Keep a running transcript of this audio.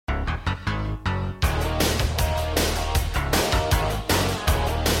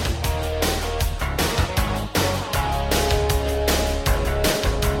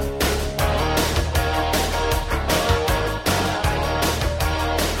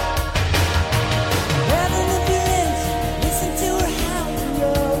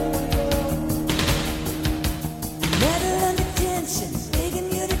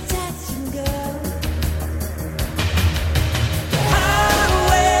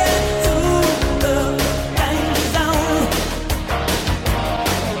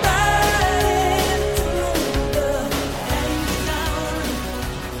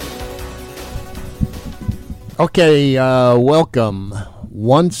Okay, welcome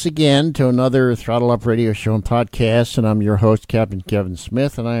once again to another Throttle-Up radio show and podcast, and I'm your host, Captain Kevin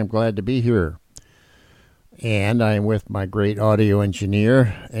Smith, and I am glad to be here. And I am with my great audio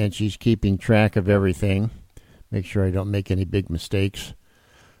engineer, and she's keeping track of everything. Make sure I don't make any big mistakes,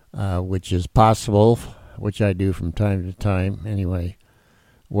 which is possible, which I do from time to time. Anyway,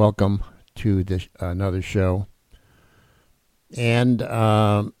 welcome to another show. And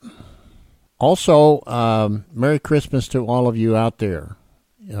also, Merry Christmas to all of you out there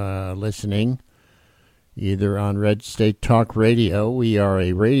listening, either on Red State Talk Radio. We are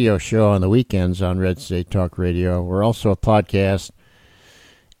a radio show on the weekends on Red State Talk Radio. We're also a podcast,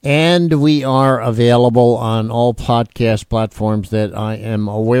 and we are available on all podcast platforms that I am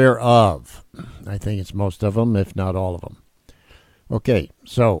aware of. I think it's most of them, if not all of them. Okay,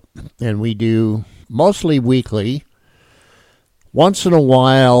 so, and we do mostly weekly. Once in a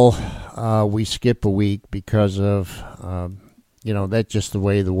while, we skip a week because of, that's just the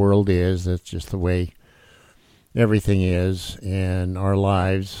way the world is. That's just the way everything is in our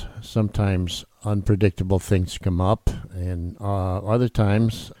lives. Sometimes unpredictable things come up, and other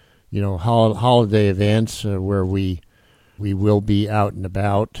times, holiday events where we will be out and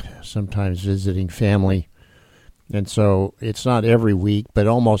about, sometimes visiting family. And so it's not every week, but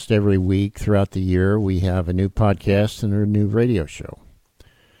almost every week throughout the year, we have a new podcast and a new radio show.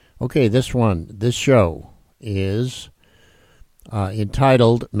 Okay, this show is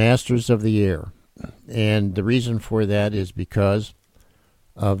entitled Masters of the Air. And the reason for that is because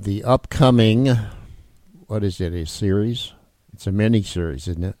of the upcoming, a series? It's a mini-series,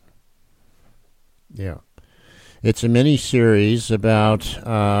 isn't it? Yeah. It's a mini-series about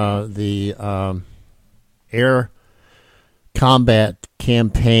the air combat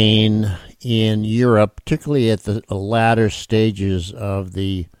campaign in Europe, particularly at the latter stages of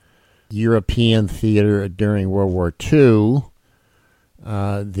the European theater during World War II.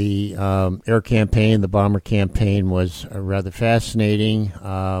 The air campaign, the bomber campaign, was rather fascinating,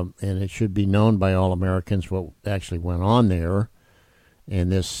 and it should be known by all Americans what actually went on there.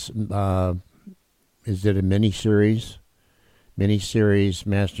 And this, is it a mini-series? Mini-series,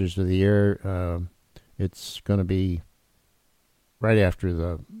 Masters of the Air. It's going to be right after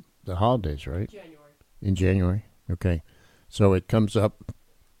the holidays, right? January. In January? Okay. So it comes up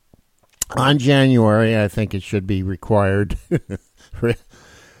on January. I think it should be required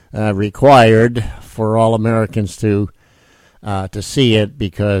for all Americans to see it,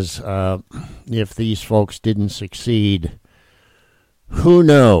 because if these folks didn't succeed, who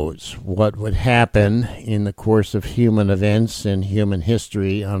knows what would happen in the course of human events and human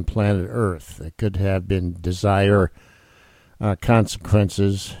history on planet Earth. It could have been dire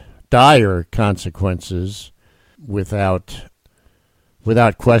consequences, without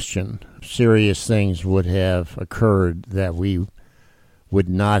question. Serious things would have occurred that we would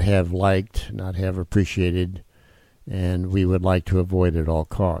not have liked, not have appreciated, and we would like to avoid at all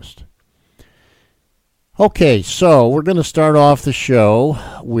cost. Okay, so we're going to start off the show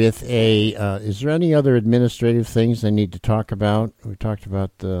with is there any other administrative things I need to talk about? We talked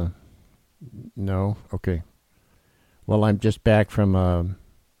about no? Okay. Well, I'm just back from,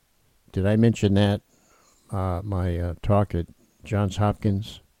 did I mention that? My talk at Johns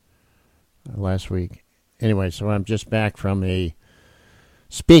Hopkins last week. Anyway, so I'm just back from a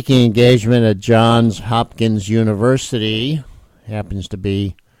speaking engagement at Johns Hopkins University. Happens to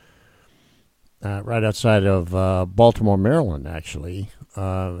be right outside of Baltimore, Maryland, actually.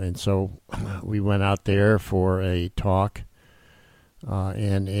 And so we went out there for a talk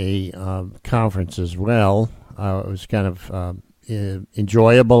and a conference as well. It was kind of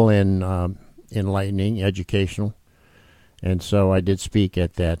enjoyable and enlightening, educational. And so I did speak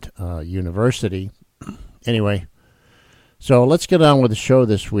at that university. Anyway, so let's get on with the show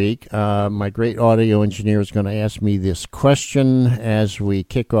this week. My great audio engineer is going to ask me this question as we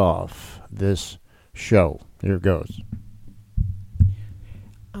kick off this show. Here it goes.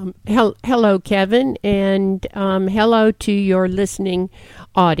 Hello, Kevin, and hello to your listening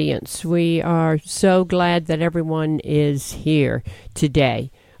audience. We are so glad that everyone is here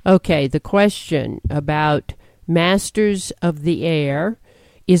today. Okay, the question about Masters of the Air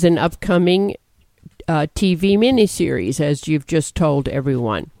is an upcoming TV miniseries, as you've just told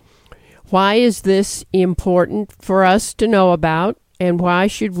everyone. Why is this important for us to know about, and why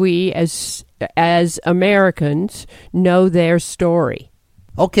should we, as Americans, know their story?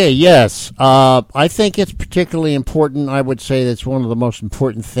 Okay, yes. I think it's particularly important. I would say that's one of the most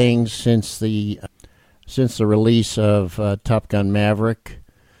important things since the release of Top Gun Maverick.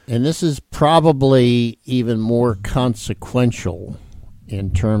 And this is probably even more consequential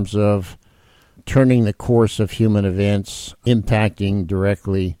in terms of turning the course of human events, impacting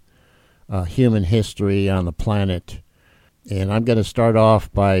directly human history on the planet. And I'm going to start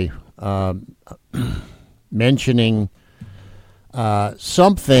off by mentioning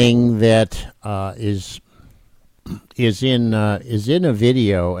something that is in a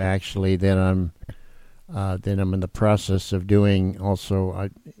video actually that I'm in the process of doing. Also,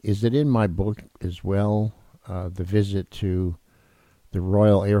 is it in my book as well? The visit to the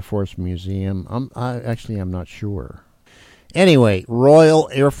Royal Air Force Museum. I'm not sure. Anyway, Royal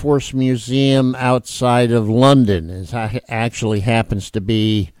Air Force Museum outside of London actually happens to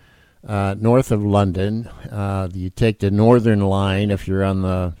be north of London. You take the Northern Line if you're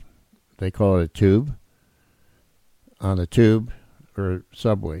on they call it a tube, on the tube or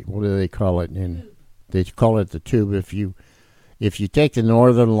subway. What do they call it? They call it the tube. If you take the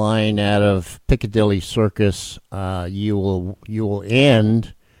Northern Line out of Piccadilly Circus, you will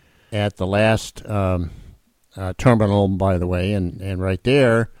end at the last terminal, by the way, and right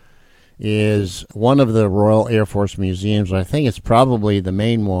there is one of the Royal Air Force Museums. I think it's probably the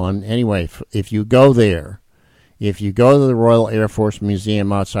main one. Anyway, if you go to the Royal Air Force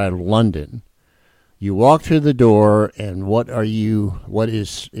Museum outside of London, you walk through the door, and what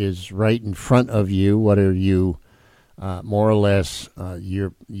is right in front of you? What are you? More or less,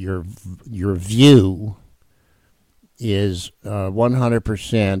 your view is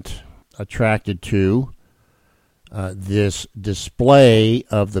 100% attracted to this display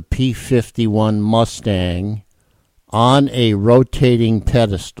of the P-51 Mustang on a rotating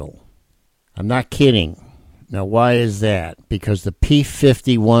pedestal. I'm not kidding. Now, why is that? Because the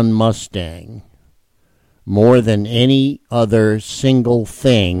P-51 Mustang, more than any other single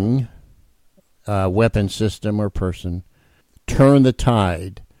thing, weapon system or person, turn the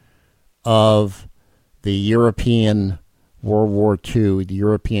tide of the European World War II, the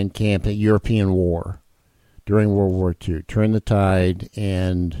European war during World War II, turned the tide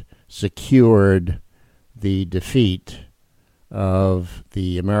and secured the defeat of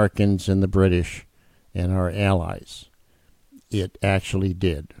the Americans and the British and our allies. It actually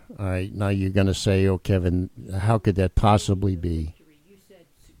did. All right, now you're going to say, oh, Kevin, how could that possibly be?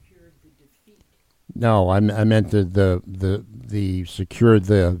 No, I meant the secured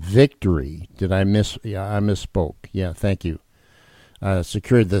the victory. Did I miss? Yeah, I misspoke. Yeah, thank you.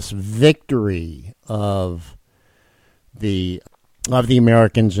 Secured this victory of the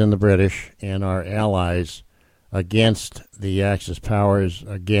Americans and the British and our allies against the Axis powers,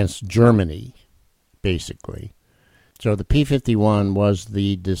 against Germany, basically. So the P-51 was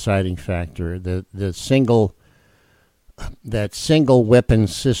the deciding factor. That single weapon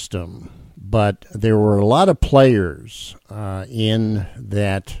system. But there were a lot of players in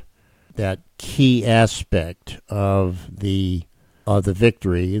that key aspect of the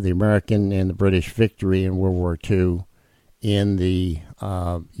victory, the American and the British victory in World War II in the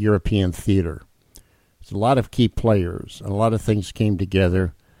European theater. There's a lot of key players, and a lot of things came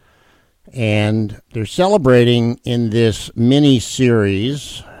together. And they're celebrating in this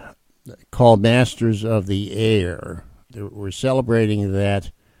mini-series called Masters of the Air. We're celebrating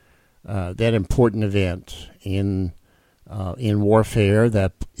that important event in warfare,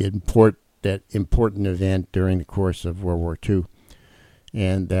 that important event during the course of World War II,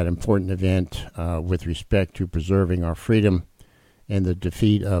 and that important event with respect to preserving our freedom and the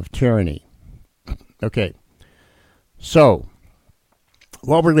defeat of tyranny. Okay, so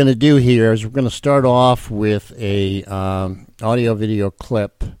what we're going to do here is we're going to start off with a audio-video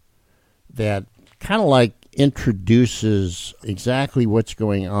clip that kind of like introduces exactly what's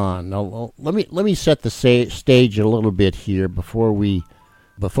going on. Now, let me set the stage a little bit here before we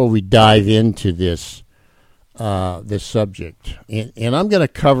dive into this subject, and I'm going to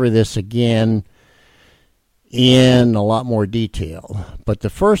cover this again in a lot more detail. But the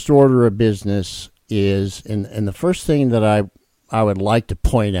first order of business is, and the first thing that I would like to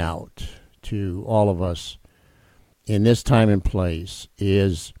point out to all of us in this time and place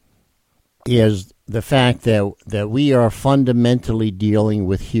is the fact that we are fundamentally dealing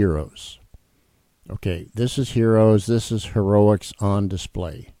with heroes. Okay, this is heroes. This is heroics on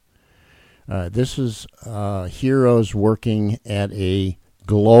display. This is heroes working at a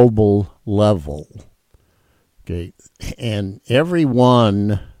global level. Okay, and every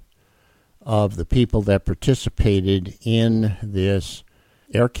one of the people that participated in this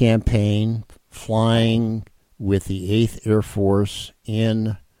air campaign, flying with the 8th Air Force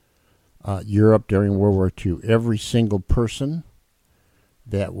in Europe during World War II, every single person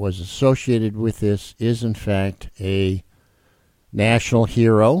that was associated with this is in fact a national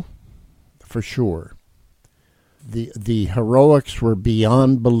hero, for sure. The heroics were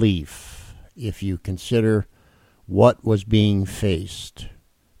beyond belief, if you consider what was being faced,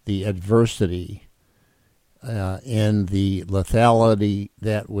 the adversity, and the lethality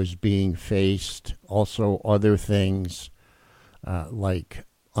that was being faced, also other things like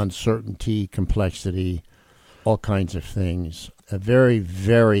uncertainty, complexity, all kinds of things. A very,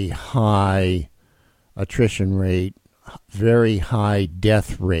 very high attrition rate, very high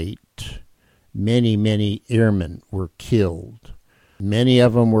death rate. Many, many airmen were killed. Many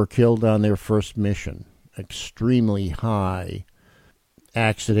of them were killed on their first mission. Extremely high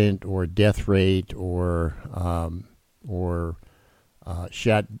accident or death rate, or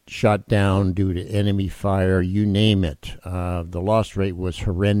shot down due to enemy fire. You name it. The loss rate was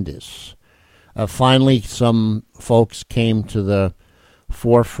horrendous. Finally, some folks came to the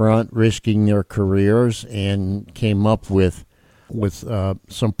forefront, risking their careers, and came up with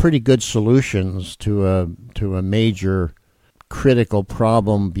some pretty good solutions to a major critical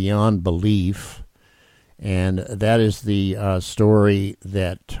problem beyond belief. And that is the story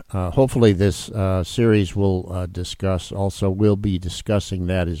that hopefully this series will discuss. Also, we'll be discussing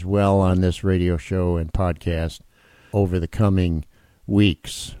that as well on this radio show and podcast over the coming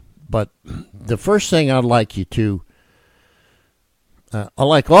weeks. But the first thing I'd like you to, I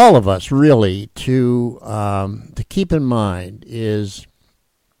like all of us really, to keep in mind is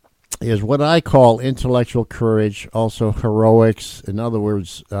what I call intellectual courage, also heroics. In other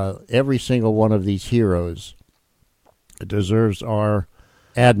words, every single one of these heroes deserves our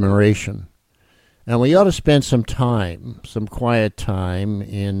admiration. And we ought to spend some time, some quiet time,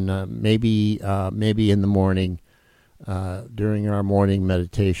 in maybe in the morning, during our morning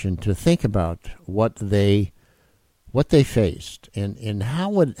meditation, to think about what they faced, and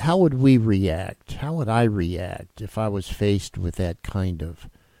how would we react? How would I react if I was faced with that kind of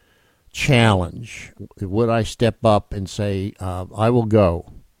challenge? Would I step up and say, I will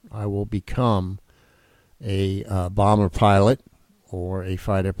go, I will become a bomber pilot or a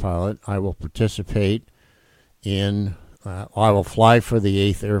fighter pilot, I will participate in, I will fly for the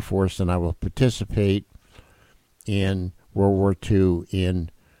 8th Air Force, and I will participate in World War II in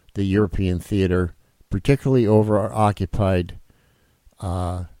the European theater, particularly over our occupied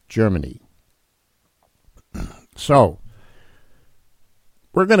Germany. So,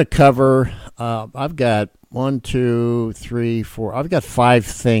 we're going to cover, I've got 1, 2, 3, 4, I've got 5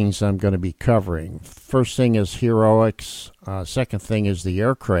 things I'm going to be covering. First thing is heroics. Second thing is the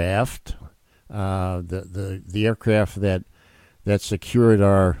aircraft, the aircraft that secured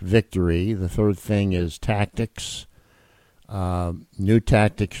our victory. The third thing is tactics. New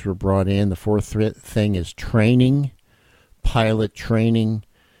tactics were brought in. The fourth thing is training, pilot training.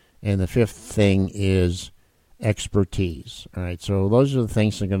 And the fifth thing is expertise. All right, so those are the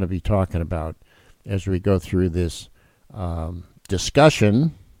things I'm going to be talking about as we go through this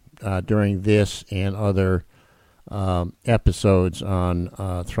discussion during this and other episodes on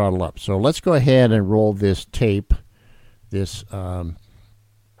Throttle Up. So let's go ahead and roll this tape, this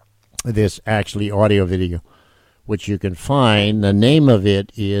actually audio video, which you can find. The name of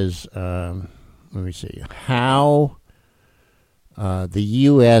it is, let me see, How the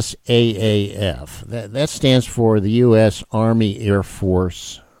USAAF, that stands for the U.S. Army Air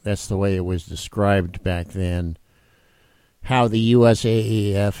Force. That's the way it was described back then. How the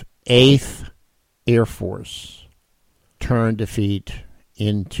USAAF 8th Air Force turned defeat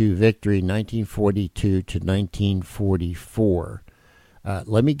into victory 1942 to 1944.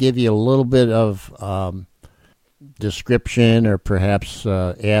 Let me give you a little bit of description, or perhaps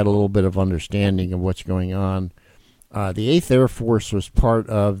add a little bit of understanding of what's going on. The 8th Air Force was part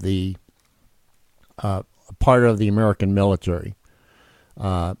of the American military.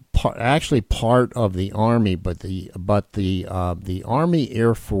 Actually part of the Army, but the Army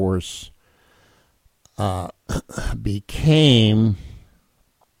Air Force became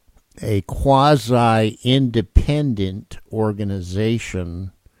a quasi-independent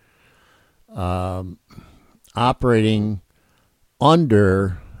organization operating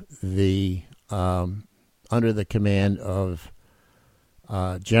under the command of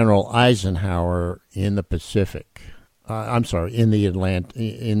General Eisenhower in the Pacific. In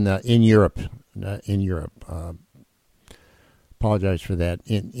Europe. Apologize for that.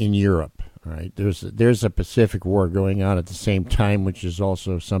 In Europe. All right. There's a Pacific War going on at the same time, which is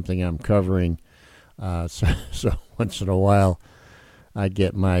also something I'm covering. So once in a while, I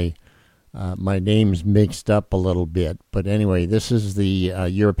get my names mixed up a little bit. But anyway, this is the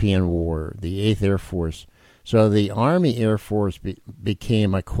European War, the 8th Air Force. So the Army Air Force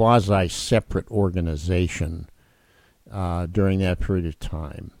became a quasi-separate organization during that period of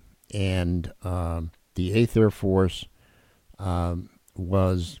time. And the 8th Air Force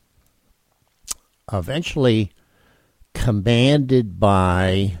was eventually commanded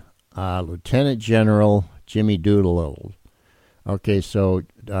by Lieutenant General Jimmy Doolittle. Okay, so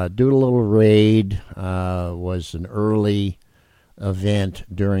Doolittle Raid was an early event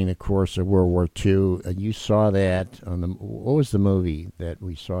during the course of World War II. You saw that on what was the movie that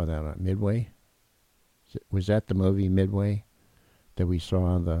we saw that on? Midway? Was that the movie Midway that we saw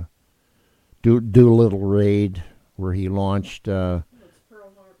on the Doolittle Raid where he launched? Well,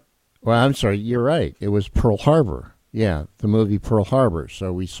 I'm sorry, you're right. It was Pearl Harbor. Yeah, the movie Pearl Harbor.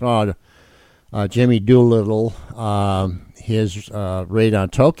 So we saw Jimmy Doolittle, his raid on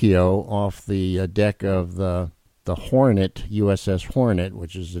Tokyo off the deck of the Hornet, USS Hornet,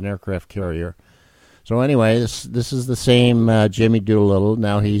 which is an aircraft carrier. So anyway, this is the same Jimmy Doolittle.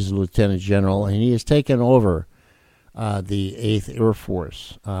 Now he's Lieutenant General, and he has taken over the 8th Air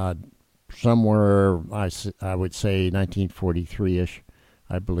Force somewhere, I would say, 1943-ish,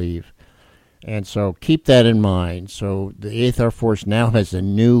 I believe. And so keep that in mind. So the 8th Air Force now has a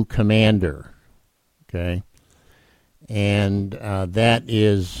new commander, okay? And that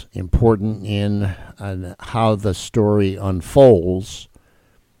is important in how the story unfolds.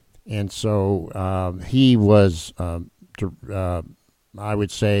 And so he was, I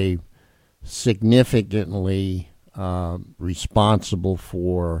would say, significantly responsible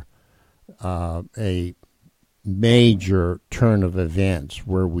for a major turn of events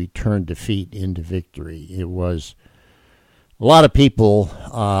where we turned defeat into victory. It was a lot of people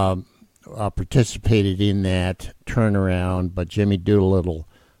participated in that turnaround, but Jimmy Doolittle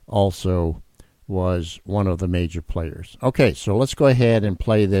also was one of the major players. Okay, so let's go ahead and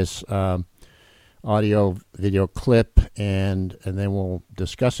play this audio video clip, and then we'll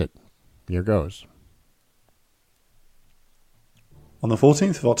discuss it. Here goes. On the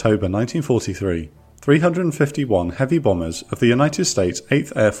 14th of October 1943, 351 heavy bombers of the United States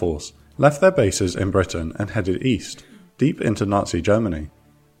 8th Air Force left their bases in Britain and headed east, deep into Nazi Germany.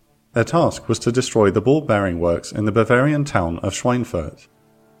 Their task was to destroy the ball-bearing works in the Bavarian town of Schweinfurt.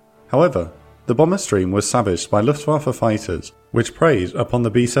 However, the bomber stream was savaged by Luftwaffe fighters, which preyed upon the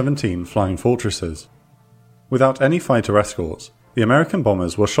B-17 flying fortresses. Without any fighter escorts, the American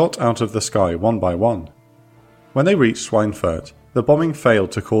bombers were shot out of the sky one by one. When they reached Schweinfurt, the bombing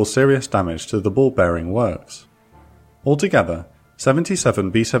failed to cause serious damage to the ball-bearing works. Altogether, 77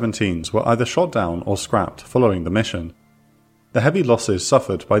 B-17s were either shot down or scrapped following the mission. The heavy losses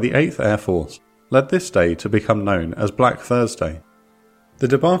suffered by the 8th Air Force led this day to become known as Black Thursday. The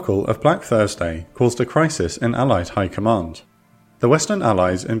debacle of Black Thursday caused a crisis in Allied high command. The Western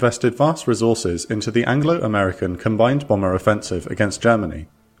Allies invested vast resources into the Anglo-American combined bomber offensive against Germany,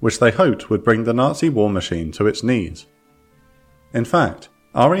 which they hoped would bring the Nazi war machine to its knees. In fact,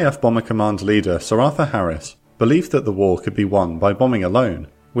 RAF Bomber Command leader Sir Arthur Harris believed that the war could be won by bombing alone,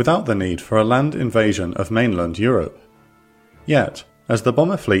 without the need for a land invasion of mainland Europe. Yet, as the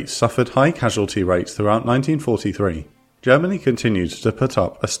bomber fleets suffered high casualty rates throughout 1943, Germany continued to put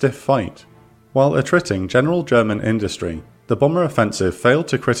up a stiff fight. While attriting general German industry, the bomber offensive failed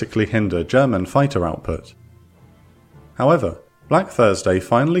to critically hinder German fighter output. However, Black Thursday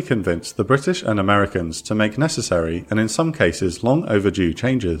finally convinced the British and Americans to make necessary and in some cases long overdue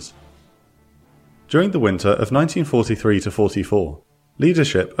changes. During the winter of 1943-44,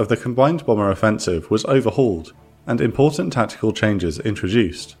 leadership of the combined bomber offensive was overhauled and important tactical changes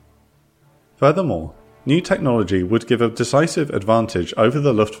introduced. Furthermore, new technology would give a decisive advantage over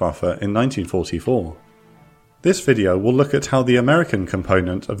the Luftwaffe in 1944. This video will look at how the American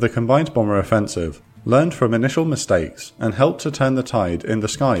component of the combined bomber offensive learned from initial mistakes and helped to turn the tide in the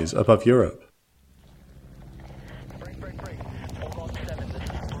skies above Europe.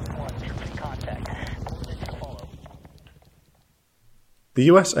 The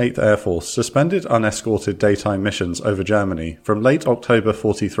US 8th Air Force suspended unescorted daytime missions over Germany from late October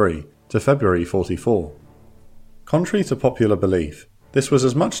 43 to February 44. Contrary to popular belief, this was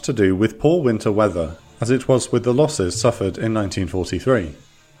as much to do with poor winter weather as it was with the losses suffered in 1943.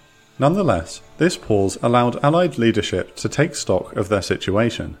 Nonetheless, this pause allowed Allied leadership to take stock of their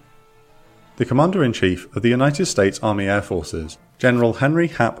situation. The Commander-in-Chief of the United States Army Air Forces, General Henry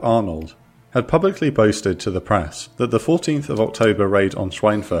Hap Arnold, had publicly boasted to the press that the 14th of October raid on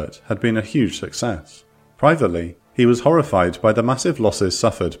Schweinfurt had been a huge success. Privately, he was horrified by the massive losses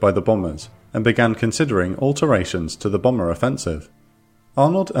suffered by the bombers and began considering alterations to the bomber offensive.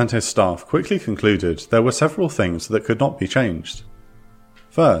 Arnold and his staff quickly concluded there were several things that could not be changed.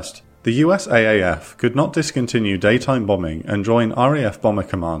 First, the USAAF could not discontinue daytime bombing and join RAF Bomber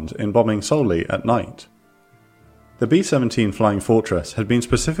Command in bombing solely at night. The B-17 Flying Fortress had been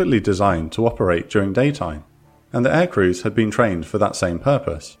specifically designed to operate during daytime, and the aircrews had been trained for that same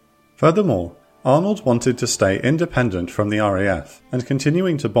purpose. Furthermore, Arnold wanted to stay independent from the RAF, and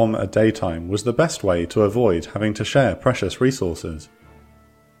continuing to bomb at daytime was the best way to avoid having to share precious resources.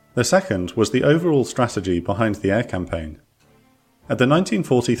 The second was the overall strategy behind the air campaign. At the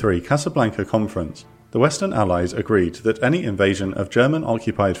 1943 Casablanca Conference, the Western Allies agreed that any invasion of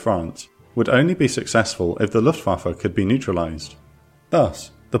German-occupied France would only be successful if the Luftwaffe could be neutralized.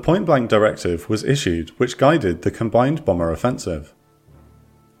 Thus, the point-blank directive was issued which guided the combined bomber offensive.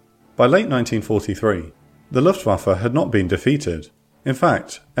 By late 1943, the Luftwaffe had not been defeated. In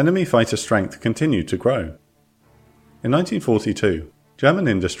fact, enemy fighter strength continued to grow. In 1942, German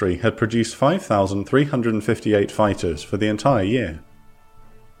industry had produced 5,358 fighters for the entire year.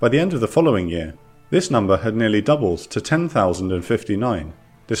 By the end of the following year, this number had nearly doubled to 10,059,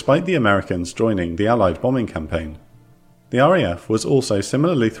 despite the Americans joining the Allied bombing campaign. The RAF was also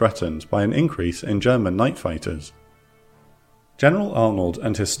similarly threatened by an increase in German night fighters. General Arnold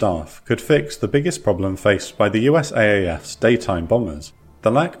and his staff could fix the biggest problem faced by the US AAF's daytime bombers,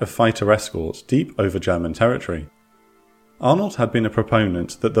 the lack of fighter escort deep over German territory. Arnold had been a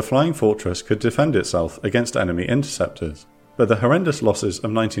proponent that the Flying Fortress could defend itself against enemy interceptors, but the horrendous losses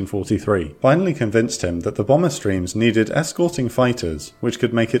of 1943 finally convinced him that the bomber streams needed escorting fighters which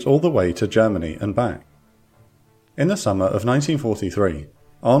could make it all the way to Germany and back. In the summer of 1943,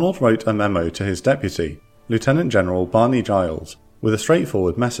 Arnold wrote a memo to his deputy, Lieutenant General Barney Giles, with a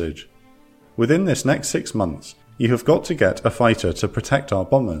straightforward message. Within this next 6 months, you have got to get a fighter to protect our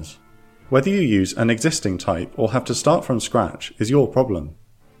bombers. Whether you use an existing type or have to start from scratch is your problem.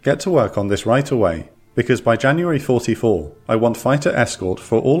 Get to work on this right away, because by January 44, I want fighter escort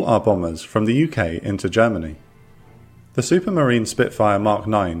for all our bombers from the UK into Germany. The Supermarine Spitfire Mark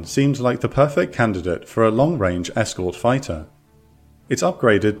IX seemed like the perfect candidate for a long-range escort fighter. Its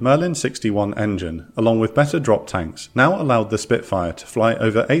upgraded Merlin 61 engine, along with better drop tanks, now allowed the Spitfire to fly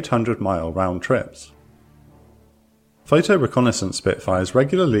over 800-mile round trips. Photo reconnaissance Spitfires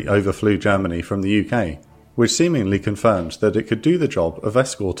regularly overflew Germany from the UK, which seemingly confirmed that it could do the job of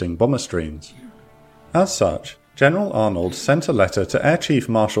escorting bomber streams. As such, General Arnold sent a letter to Air Chief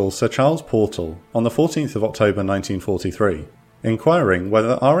Marshal Sir Charles Portal on the 14th of October 1943, inquiring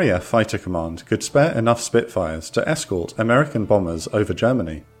whether RAF Fighter Command could spare enough Spitfires to escort American bombers over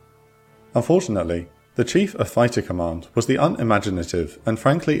Germany. Unfortunately, the Chief of Fighter Command was the unimaginative and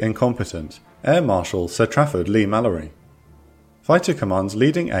frankly incompetent Air Marshal Sir Trafford Leigh-Mallory. Fighter Command's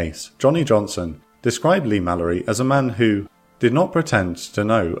leading ace, Johnny Johnson, described Leigh-Mallory as a man who did not pretend to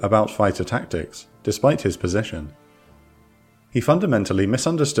know about fighter tactics, despite his position. He fundamentally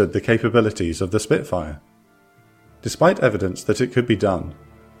misunderstood the capabilities of the Spitfire. Despite evidence that it could be done,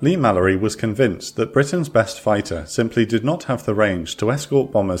 Leigh-Mallory was convinced that Britain's best fighter simply did not have the range to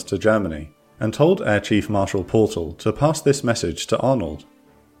escort bombers to Germany, and told Air Chief Marshal Portal to pass this message to Arnold.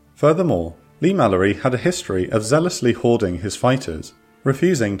 Furthermore, Leigh-Mallory had a history of zealously hoarding his fighters,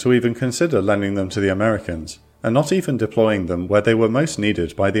 refusing to even consider lending them to the Americans, and not even deploying them where they were most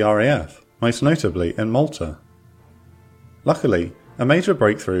needed by the RAF, most notably in Malta. Luckily, a major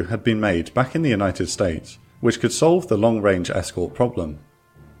breakthrough had been made back in the United States, which could solve the long-range escort problem.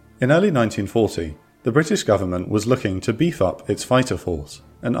 In early 1940, the British government was looking to beef up its fighter force,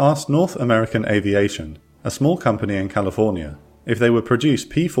 and asked North American Aviation, a small company in California, if they would produce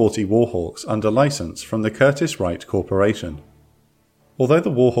P-40 Warhawks under license from the Curtiss-Wright Corporation. Although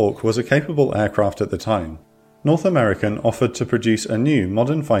the Warhawk was a capable aircraft at the time, North American offered to produce a new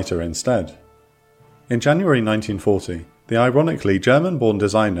modern fighter instead. In January 1940, the ironically German-born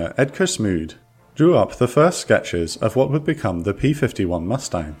designer Edgar Smoot drew up the first sketches of what would become the P-51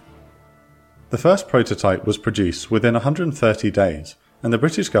 Mustang. The first prototype was produced within 130 days, and the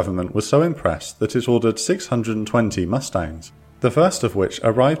British government was so impressed that it ordered 620 Mustangs, the first of which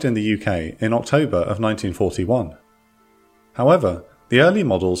arrived in the UK in October of 1941. However, the early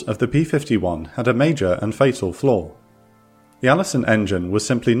models of the P-51 had a major and fatal flaw. The Allison engine was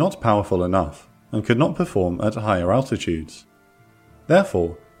simply not powerful enough, and could not perform at higher altitudes.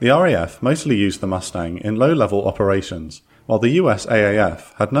 Therefore, the RAF mostly used the Mustang in low-level operations, while the US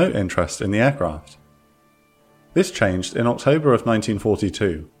AAF had no interest in the aircraft. This changed in October of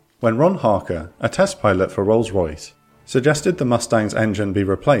 1942, when Ron Harker, a test pilot for Rolls-Royce, suggested the Mustang's engine be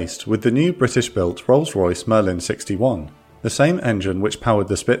replaced with the new British-built Rolls-Royce Merlin 61, the same engine which powered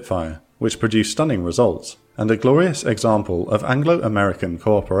the Spitfire, which produced stunning results, and a glorious example of Anglo-American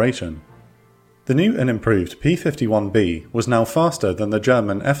cooperation. The new and improved P-51B was now faster than the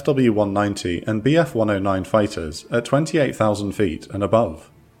German FW-190 and Bf-109 fighters at 28,000 feet and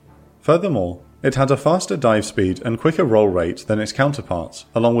above. Furthermore, it had a faster dive speed and quicker roll rate than its counterparts,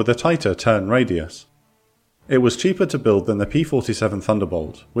 along with a tighter turn radius. It was cheaper to build than the P-47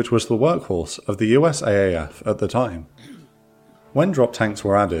 Thunderbolt, which was the workhorse of the US AAF at the time. When drop tanks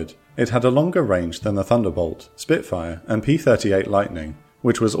were added, it had a longer range than the Thunderbolt, Spitfire, and P-38 Lightning,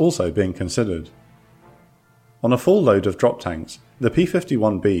 which was also being considered. On a full load of drop tanks, the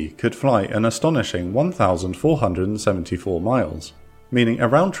P-51B could fly an astonishing 1,474 miles, meaning a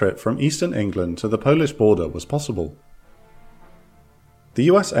round trip from eastern England to the Polish border was possible. The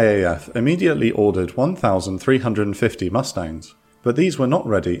US AAF immediately ordered 1,350 Mustangs, but these were not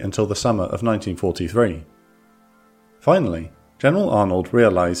ready until the summer of 1943. Finally, General Arnold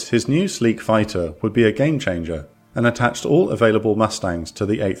realized his new sleek fighter would be a game-changer and attached all available Mustangs to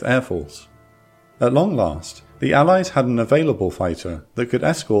the 8th Air Force. At long last, the Allies had an available fighter that could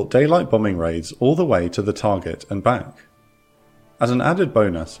escort daylight bombing raids all the way to the target and back. As an added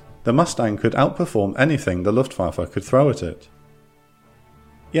bonus, the Mustang could outperform anything the Luftwaffe could throw at it.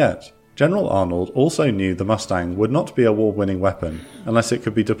 Yet, General Arnold also knew the Mustang would not be a war-winning weapon unless it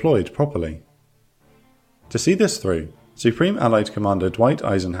could be deployed properly. To see this through, Supreme Allied Commander Dwight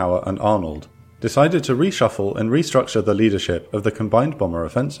Eisenhower and Arnold decided to reshuffle and restructure the leadership of the combined bomber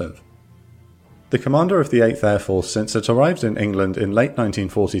offensive. The commander of the 8th Air Force since it arrived in England in late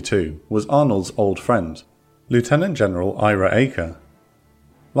 1942 was Arnold's old friend, Lieutenant General Ira Eaker.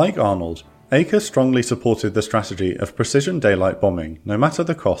 Like Arnold, Eaker strongly supported the strategy of precision daylight bombing no matter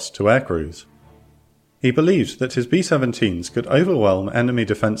the cost to aircrews. He believed that his B-17s could overwhelm enemy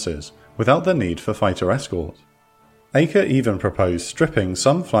defences without the need for fighter escort. Eaker even proposed stripping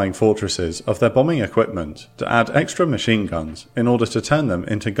some flying fortresses of their bombing equipment to add extra machine guns in order to turn them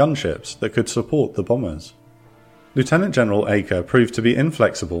into gunships that could support the bombers. Lieutenant General Eaker proved to be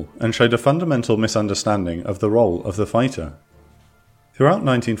inflexible and showed a fundamental misunderstanding of the role of the fighter. Throughout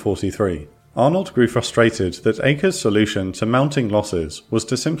 1943, Arnold grew frustrated that Eaker's solution to mounting losses was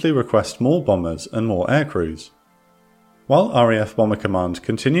to simply request more bombers and more aircrews. While RAF Bomber Command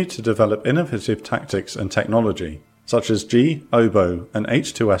continued to develop innovative tactics and technology, such as G, oboe, and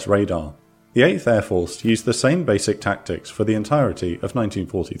H-2S radar, the 8th Air Force used the same basic tactics for the entirety of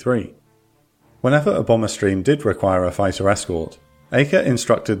 1943. Whenever a bomber stream did require a fighter escort, Eaker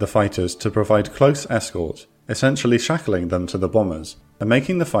instructed the fighters to provide close escort, essentially shackling them to the bombers and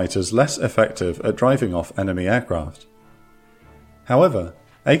making the fighters less effective at driving off enemy aircraft. However,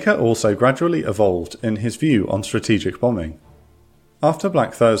 Eaker also gradually evolved in his view on strategic bombing. After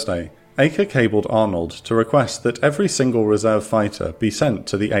Black Thursday, Eaker cabled Arnold to request that every single reserve fighter be sent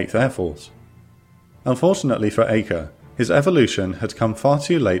to the 8th Air Force. Unfortunately for Eaker, his evolution had come far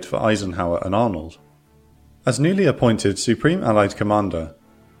too late for Eisenhower and Arnold. As newly appointed Supreme Allied Commander,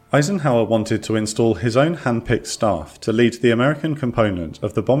 Eisenhower wanted to install his own hand-picked staff to lead the American component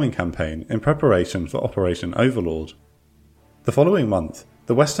of the bombing campaign in preparation for Operation Overlord. The following month,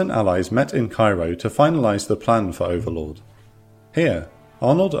 the Western Allies met in Cairo to finalize the plan for Overlord. Here,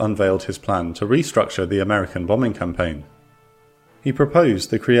 Arnold unveiled his plan to restructure the American bombing campaign. He proposed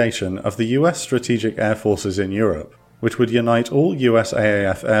the creation of the US Strategic Air Forces in Europe, which would unite all US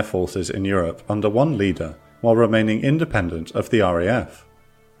AAF air forces in Europe under one leader while remaining independent of the RAF.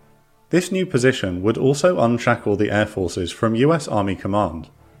 This new position would also unshackle the air forces from US Army Command,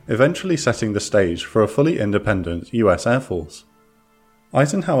 eventually setting the stage for a fully independent US Air Force.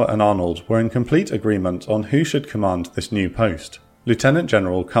 Eisenhower and Arnold were in complete agreement on who should command this new post, Lieutenant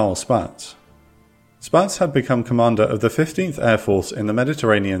General Karl Spaatz. Spaatz had become commander of the 15th Air Force in the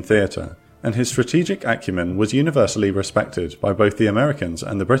Mediterranean theatre, and his strategic acumen was universally respected by both the Americans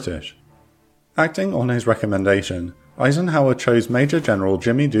and the British. Acting on his recommendation, Eisenhower chose Major General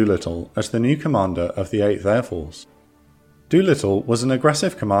Jimmy Doolittle as the new commander of the 8th Air Force. Doolittle was an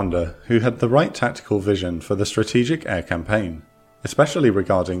aggressive commander who had the right tactical vision for the strategic air campaign, especially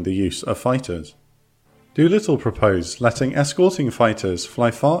regarding the use of fighters. Doolittle proposed letting escorting fighters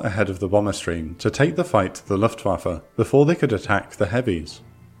fly far ahead of the bomber stream to take the fight to the Luftwaffe before they could attack the heavies.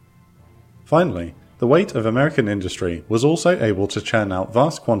 Finally, the weight of American industry was also able to churn out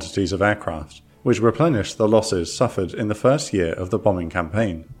vast quantities of aircraft, which replenished the losses suffered in the first year of the bombing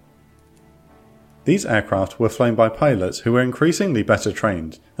campaign. These aircraft were flown by pilots who were increasingly better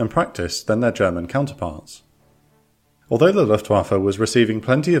trained and practiced than their German counterparts. Although the Luftwaffe was receiving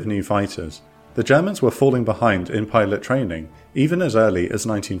plenty of new fighters, the Germans were falling behind in pilot training even as early as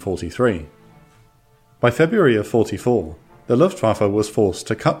 1943. By February of 1944, the Luftwaffe was forced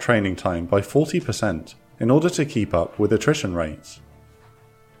to cut training time by 40% in order to keep up with attrition rates.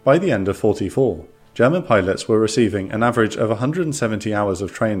 By the end of 1944, German pilots were receiving an average of 170 hours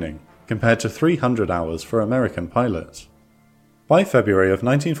of training compared to 300 hours for American pilots. By February of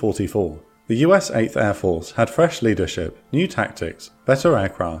 1944, the US 8th Air Force had fresh leadership, new tactics, better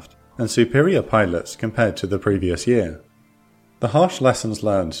aircraft, and superior pilots compared to the previous year. The harsh lessons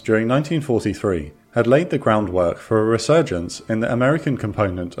learned during 1943 had laid the groundwork for a resurgence in the American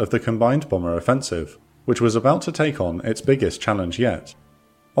component of the combined bomber offensive, which was about to take on its biggest challenge yet.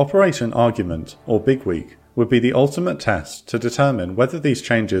 Operation Argument, or Big Week, would be the ultimate test to determine whether these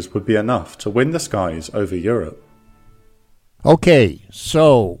changes would be enough to win the skies over Europe. Okay,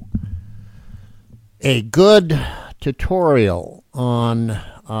 so a good tutorial on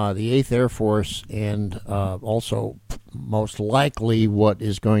the 8th Air Force and also most likely what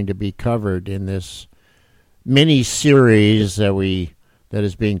is going to be covered in this mini-series that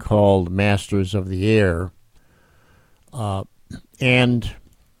is being called Masters of the Air. And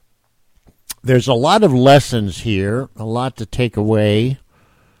there's a lot of lessons here, a lot to take away.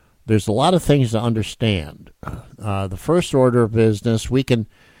 There's a lot of things to understand. The first order of business, we can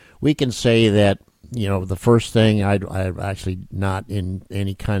say that, you know, the first thing, I actually not in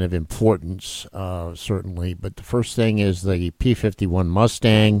any kind of importance, certainly, but the first thing is the P-51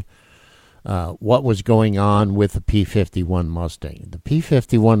 Mustang. What was going on with the P-51 Mustang? The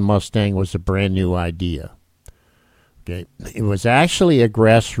P-51 Mustang was a brand new idea. Okay, it was actually a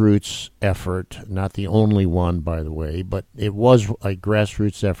grassroots effort, not the only one, by the way, but it was a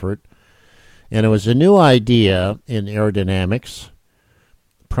grassroots effort, and it was a new idea in aerodynamics,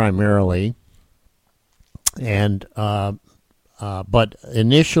 primarily, and but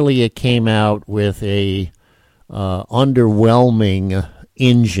initially it came out with a underwhelming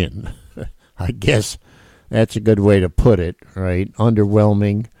engine. I guess that's a good way to put it, right?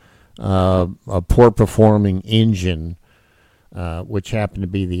 Underwhelming. A poor-performing engine, which happened to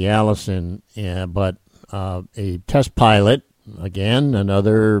be the Allison, but a test pilot, again,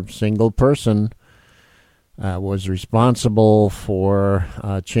 another single person, was responsible for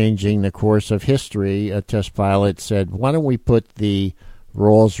changing the course of history. A test pilot said, why don't we put the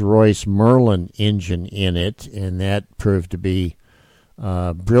Rolls-Royce Merlin engine in it, and that proved to be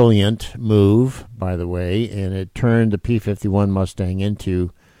a brilliant move, by the way, and it turned the P-51 Mustang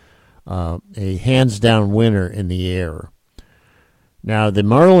into a hands-down winner in the air. Now, the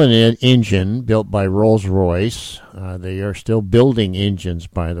Merlin engine, built by Rolls-Royce, they are still building engines,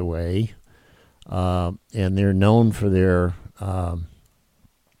 by the way, and they're known for their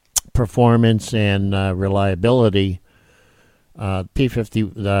performance and reliability. The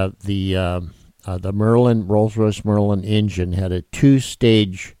Merlin, Rolls-Royce Merlin engine had a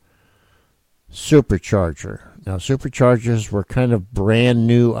two-stage supercharger. Now, superchargers were kind of brand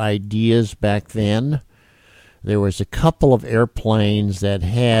new ideas back then. There was a couple of airplanes that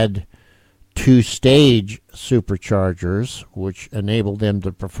had two-stage superchargers, which enabled them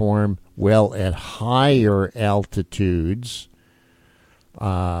to perform well at higher altitudes.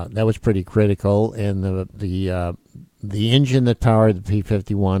 That was pretty critical, and the engine that powered the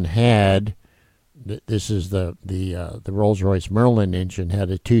P-51 had, this is the Rolls-Royce Merlin engine, had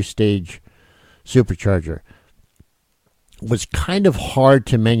a two-stage supercharger. Was kind of hard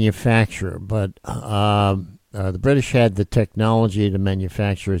to manufacture, but the British had the technology to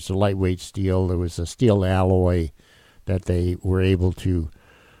manufacture. It's a lightweight steel. There was a steel alloy that they were able to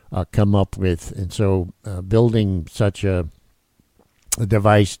come up with, and so building such a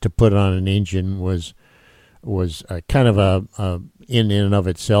device to put on an engine was kind of a in and of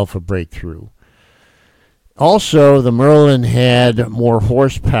itself a breakthrough. Also, the Merlin had more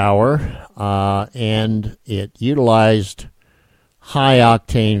horsepower, and it utilized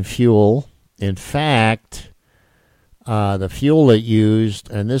high-octane fuel. In fact, the fuel it used,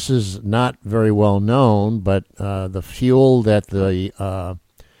 and this is not very well known, but the fuel that the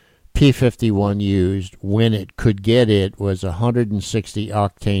P-51 used when it could get it was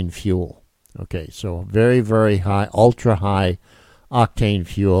 160-octane fuel. Okay, so very, very high, ultra-high octane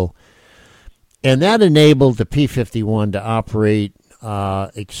fuel. And that enabled the P-51 to operate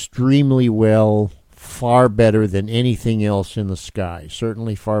extremely well, far better than anything else in the sky,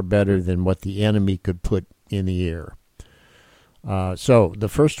 certainly far better than what the enemy could put in the air. So the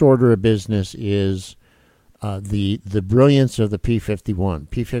first order of business is the brilliance of the P-51.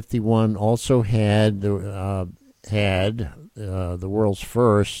 P-51 also had the world's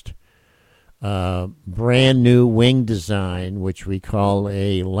first brand new wing design, which we call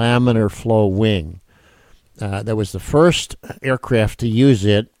a laminar flow wing. That was the first aircraft to use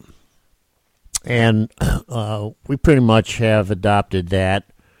it, and we pretty much have adopted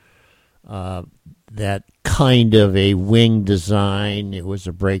that kind of a wing design. It was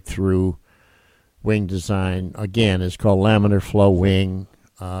a breakthrough wing design. Again, it's called laminar flow wing.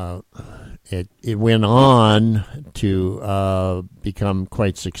 It went on to become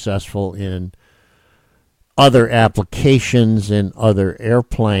quite successful in other applications in other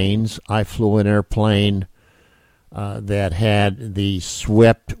airplanes. I flew an airplane that had the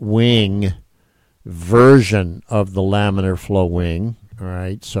swept wing version of the laminar flow wing. All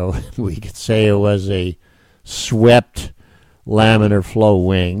right, so we could say it was a swept laminar flow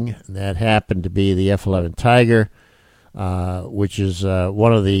wing. That happened to be the F-11 Tiger, which is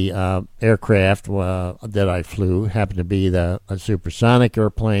one of the aircraft that I flew. Happened to be a supersonic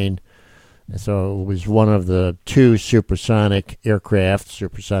airplane. So it was one of the two supersonic aircraft,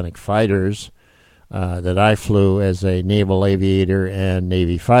 supersonic fighters, that I flew as a naval aviator and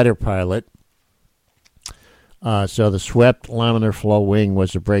Navy fighter pilot. So the swept laminar flow wing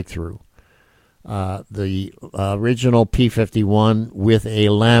was a breakthrough. The original P-51 with a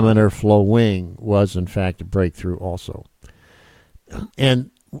laminar flow wing was, in fact, a breakthrough also.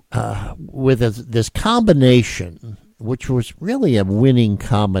 And with this combination, which was really a winning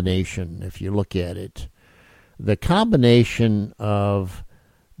combination if you look at it, the combination of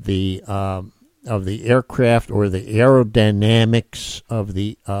the aircraft or the aerodynamics of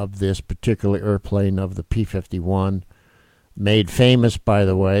this particular airplane, of the P-51, made famous, by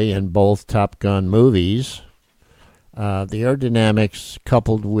the way, in both Top Gun movies. The aerodynamics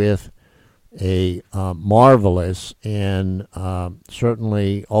coupled with a marvelous and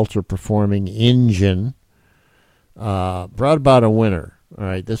certainly ultra-performing engine brought about a winner. All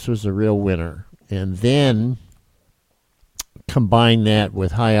right, this was a real winner. And then combine that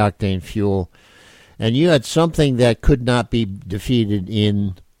with high-octane fuel, and you had something that could not be defeated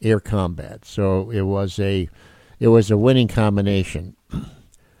in air combat. So it was a winning combination.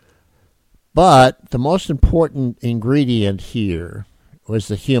 But the most important ingredient here was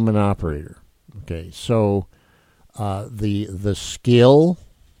the human operator. Okay, so the skill,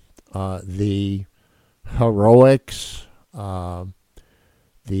 the heroics, the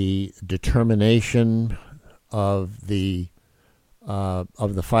determination of the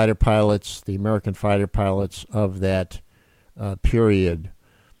fighter pilots, the American fighter pilots of that period,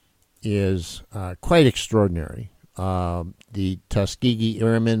 is quite extraordinary. The Tuskegee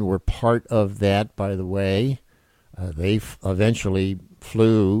Airmen were part of that, by the way. They eventually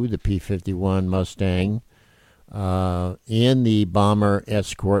flew the P-51 Mustang in the bomber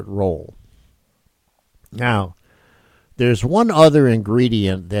escort role. Now, there's one other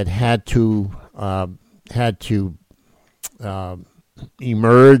ingredient that had to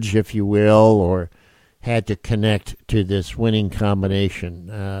emerge, if you will, or had to connect to this winning combination.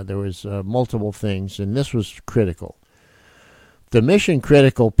 There was multiple things, and this was critical. The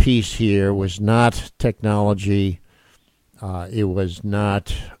mission-critical piece here was not technology. It was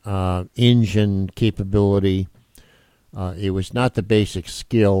not engine capability. It was not the basic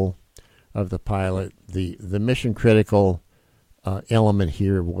skill of the pilot. The mission-critical element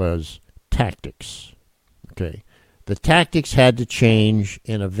here was tactics. Okay, the tactics had to change,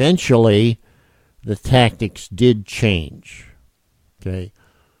 and eventually the tactics did change. Okay,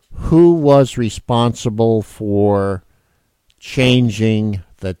 who was responsible for changing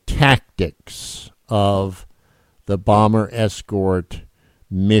the tactics of the bomber escort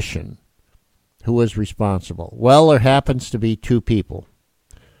mission? Who was responsible? Well, there happens to be two people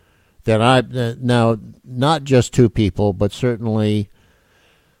now, not just two people, but certainly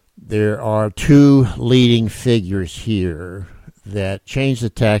there are two leading figures here that change the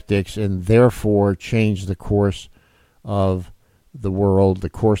tactics and therefore change the course of the world, the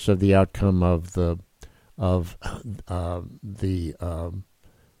course of the outcome of the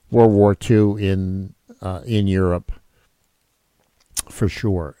World War II in Europe, for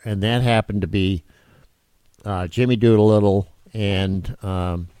sure. And that happened to be Jimmy Doolittle and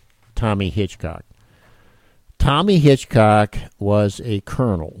Tommy Hitchcock. Tommy Hitchcock was a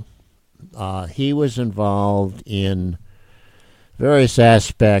colonel. He was involved in various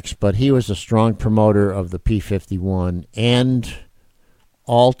aspects, but he was a strong promoter of the P-51 and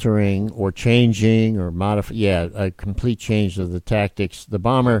altering or changing or a complete change of the tactics, the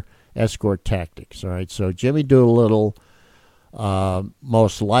bomber escort tactics. All right, so Jimmy Doolittle,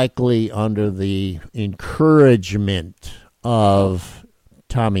 most likely under the encouragement of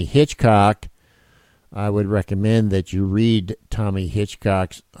Tommy Hitchcock. I would recommend that you read Tommy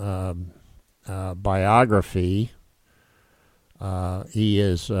Hitchcock's biography. He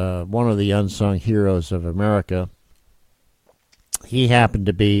is one of the unsung heroes of America. He happened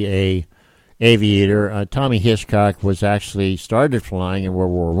to be a aviator. Tommy Hitchcock was actually started flying in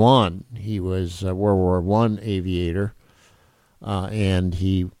World War I. He was a World War I aviator, and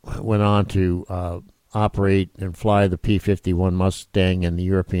he went on to operate and fly the P-51 Mustang in the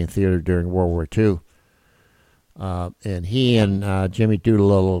European theater during World War II. And he and Jimmy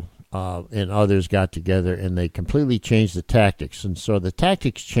Doolittle and others got together, and they completely changed the tactics. And so the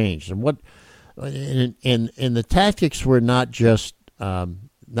tactics changed, and the tactics were not just a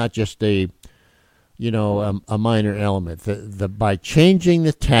a minor element. By changing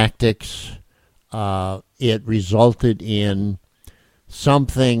the tactics, it resulted in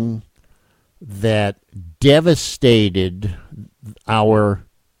something that devastated our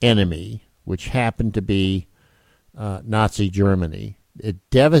enemy, which happened to be Nazi Germany. It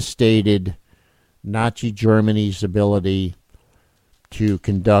devastated Nazi Germany's ability to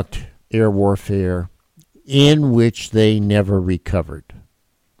conduct air warfare, in which they never recovered.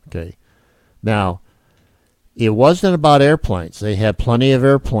 Okay. Now, it wasn't about airplanes. They had plenty of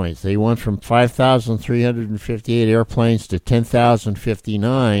airplanes. They went from 5,358 airplanes to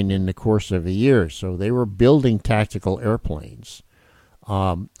 10,059 in the course of a year. So they were building tactical airplanes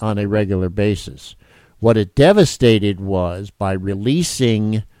on a regular basis. What it devastated was by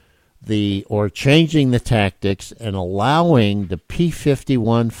releasing changing the tactics and allowing the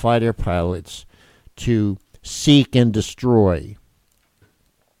P-51 fighter pilots to seek and destroy.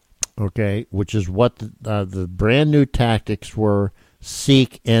 Okay, which is what the brand new tactics were: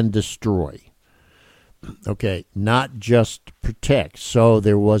 seek and destroy. Okay, not just protect. So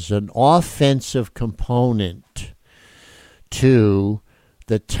there was an offensive component to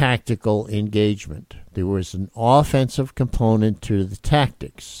the tactical engagement. There was an offensive component to the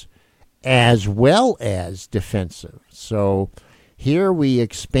tactics, as well as defensive. So here we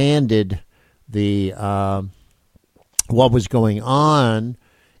expanded the what was going on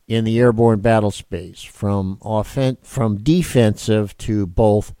in the airborne battle space from defensive to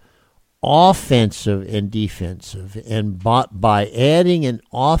both offensive and defensive. And by adding an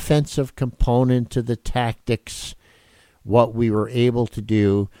offensive component to the tactics, what we were able to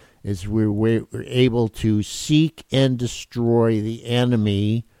do is we were able to seek and destroy the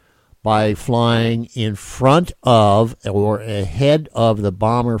enemy by flying in front of or ahead of the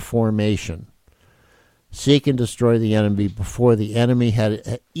bomber formation. Seek and destroy the enemy before the enemy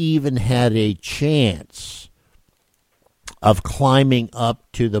had even had a chance of climbing up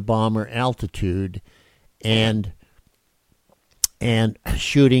to the bomber altitude and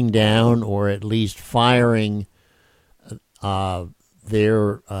shooting down, or at least firing in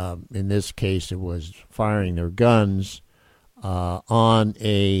this case it was firing their guns on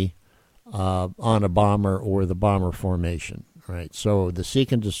a bomber or the bomber formation. Right. So the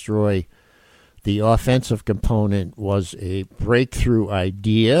seek and destroy, the offensive component, was a breakthrough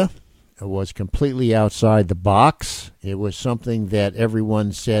idea. It was completely outside the box. It was something that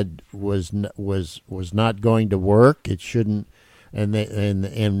everyone said was not going to work. It shouldn't, and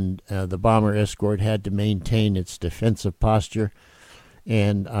the bomber escort had to maintain its defensive posture.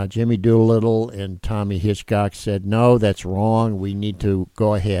 And Jimmy Doolittle and Tommy Hitchcock said, no, that's wrong. We need to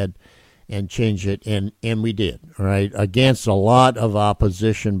go ahead and change it, and we did, right? Against a lot of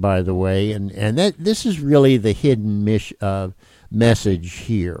opposition, by the way, and this is really the hidden message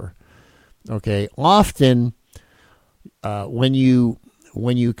here. Okay, often when you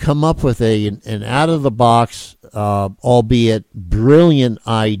come up with an out of the box, albeit brilliant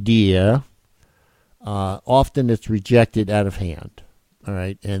idea, often it's rejected out of hand. All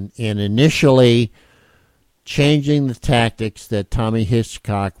right, and initially, changing the tactics that Tommy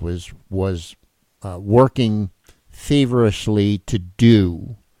Hitchcock was working feverishly to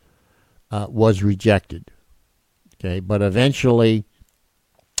do was rejected. Okay, but eventually,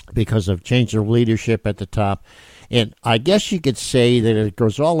 because of change of leadership at the top, and I guess you could say that it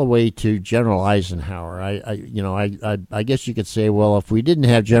goes all the way to General Eisenhower. I guess you could say, well, if we didn't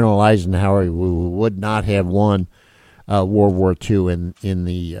have General Eisenhower, we would not have won World War II in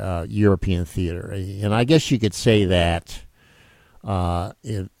the European theater. And I guess you could say that.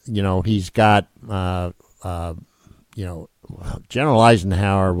 He's got, General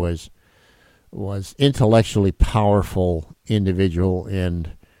Eisenhower was intellectually powerful individual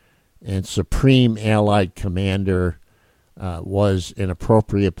and supreme Allied commander, was an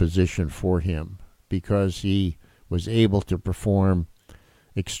appropriate position for him because he was able to perform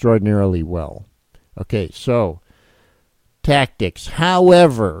extraordinarily well. Okay, so tactics.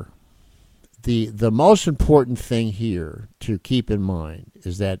 However, the most important thing here to keep in mind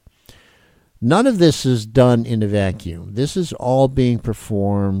is that none of this is done in a vacuum. This is all being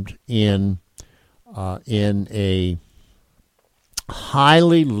performed in a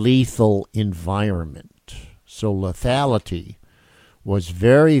highly lethal environment. So lethality was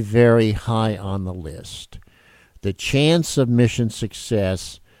very, very high on the list. The chance of mission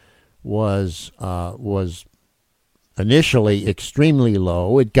success was initially extremely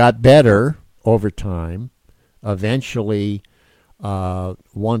low. It got better over time. Eventually,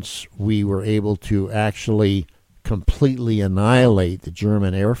 once we were able to actually completely annihilate the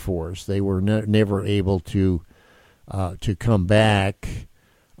German Air Force, they were never able to come back.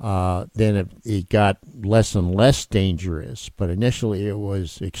 Then it got less and less dangerous, but initially it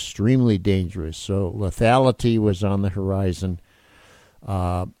was extremely dangerous. So lethality was on the horizon.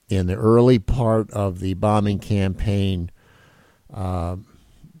 In the early part of the bombing campaign, the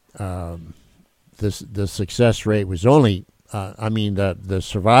success rate was only, the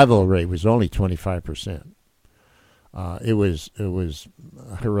survival rate was only 25%. It was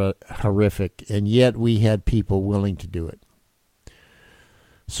horrific, and yet we had people willing to do it.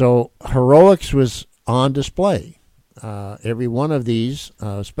 So heroics was on display. Every one of these,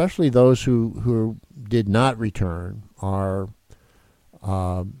 especially those who did not return, are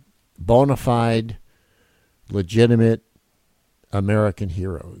bona fide, legitimate American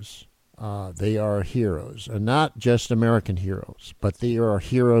heroes. They are heroes, and not just American heroes, but they are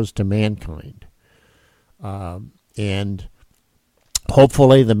heroes to mankind. And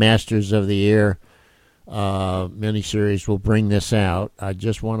hopefully the Masters of the Air miniseries will bring this out. I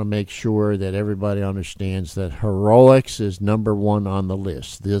just want to make sure that everybody understands that heroics is number one on the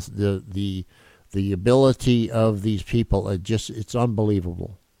list. The ability of these people, it's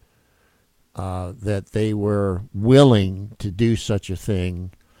unbelievable that they were willing to do such a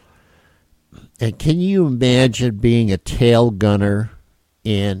thing. And can you imagine being a tail gunner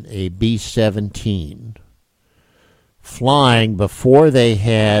in a B-17? Flying before they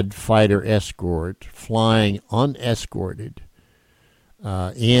had fighter escort, flying unescorted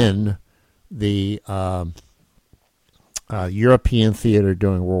in the European theater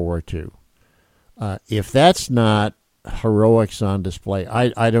during World War II. If that's not heroics on display,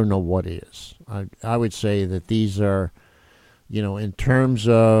 I don't know what is. I would say that these are, in terms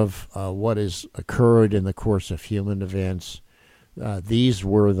of what has occurred in the course of human events, these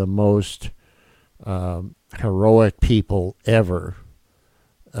were the most heroic people ever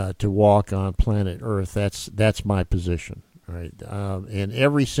to walk on planet Earth. That's my position, right? And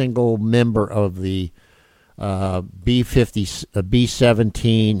every single member of the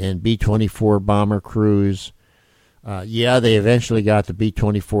B-17 and B-24 bomber crews, they eventually got the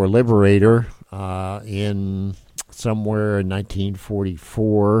B-24 Liberator in somewhere in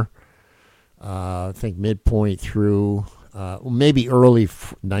 1944. I think midpoint through. Maybe early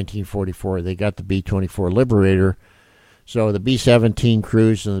 1944, they got the B-24 Liberator. So the B-17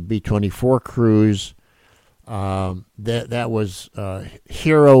 crews and the B-24 crews, that was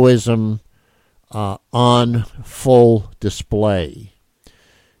heroism on full display,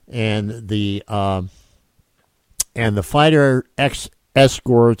 and the fighter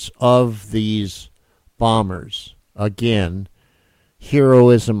escorts of these bombers, again,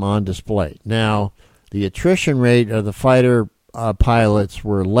 heroism on display. Now, the attrition rate of the fighter pilots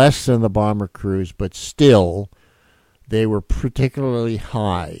were less than the bomber crews, but still, they were particularly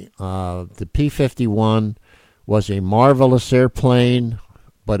high. The P-51 was a marvelous airplane,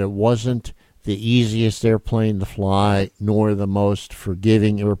 but it wasn't the easiest airplane to fly, nor the most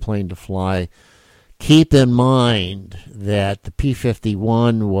forgiving airplane to fly. Keep in mind that the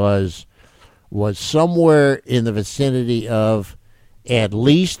P-51 was somewhere in the vicinity of at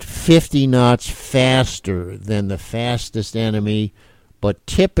least 50 knots faster than the fastest enemy, but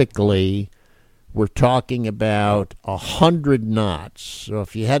typically we're talking about 100 knots. So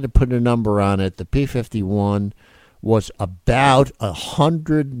if you had to put a number on it, the P-51 was about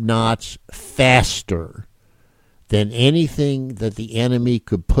 100 knots faster than anything that the enemy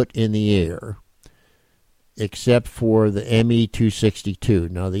could put in the air, except for the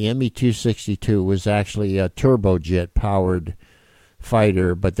Me-262. Now, the Me-262 was actually a turbojet-powered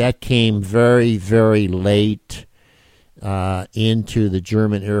fighter, but that came very, very late into the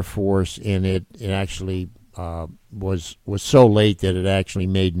German Air Force, and it actually was so late that it actually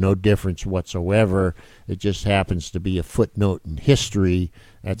made no difference whatsoever. It just happens to be a footnote in history.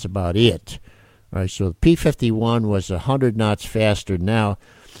 That's about it. All right, so the P-51 was 100 knots faster. Now,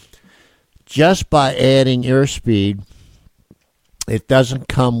 just by adding airspeed, it doesn't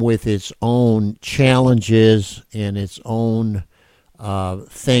come with its own challenges and its own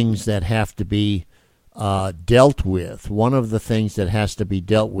things that have to be dealt with. One of the things that has to be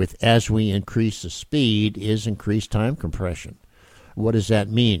dealt with as we increase the speed is increased time compression. What does that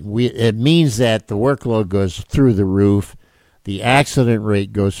mean? It means that the workload goes through the roof. The accident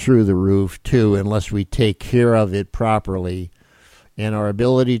rate goes through the roof, too, unless we take care of it properly. And our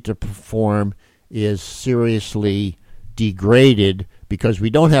ability to perform is seriously degraded because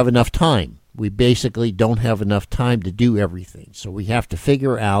we don't have enough time. We basically don't have enough time to do everything. So we have to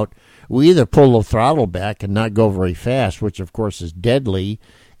figure out, we either pull the throttle back and not go very fast, which of course is deadly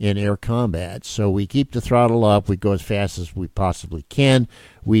in air combat. So we keep the throttle up, we go as fast as we possibly can,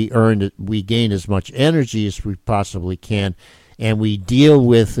 we gain as much energy as we possibly can, and we deal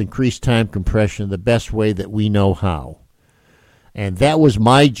with increased time compression the best way that we know how. And that was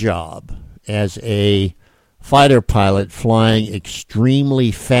my job as a fighter pilot flying extremely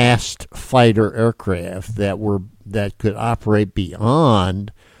fast fighter aircraft that could operate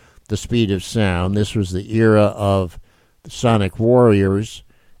beyond the speed of sound. This was the era of the Sonic Warriors,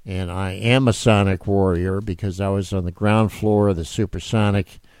 and I am a Sonic Warrior because I was on the ground floor of the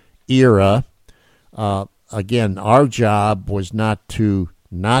supersonic era. Again, our job was not to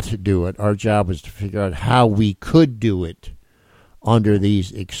do it. Our job was to figure out how we could do it under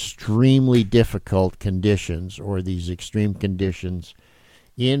these extremely difficult conditions, or these extreme conditions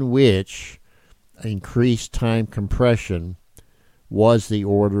in which increased time compression was the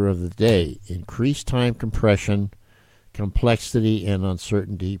order of the day. Increased time compression, complexity and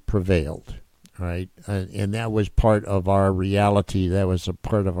uncertainty prevailed, right? And that was part of our reality. That was a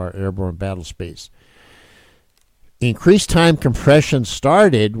part of our airborne battle space. Increased time compression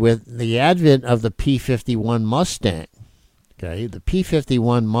started with the advent of the P-51 Mustang. Okay, the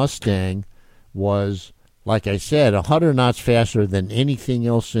P-51 Mustang was, like I said, 100 knots faster than anything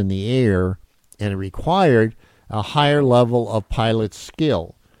else in the air, and it required a higher level of pilot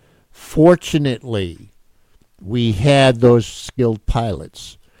skill. Fortunately, we had those skilled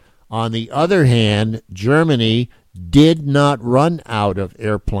pilots. On the other hand, Germany did not run out of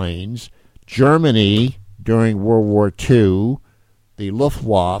airplanes. Germany, during World War II, the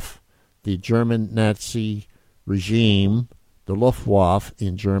Luftwaffe, the German Nazi regime, the Luftwaffe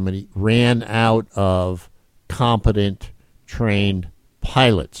in Germany, ran out of competent, trained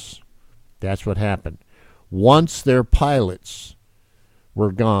pilots. That's what happened. Once their pilots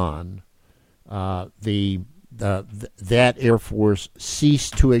were gone, that Air Force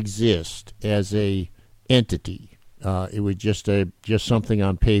ceased to exist as a entity. It was just something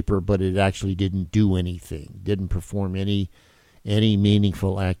on paper, but it actually didn't do anything, didn't perform any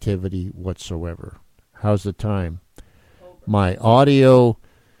meaningful activity whatsoever. How's the time? My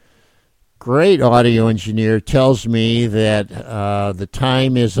great audio engineer tells me that the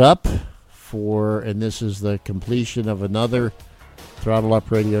time is up and this is the completion of another Throttle Up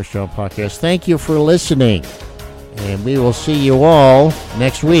Radio Show podcast. Thank you for listening, and we will see you all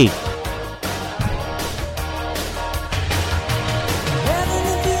next week.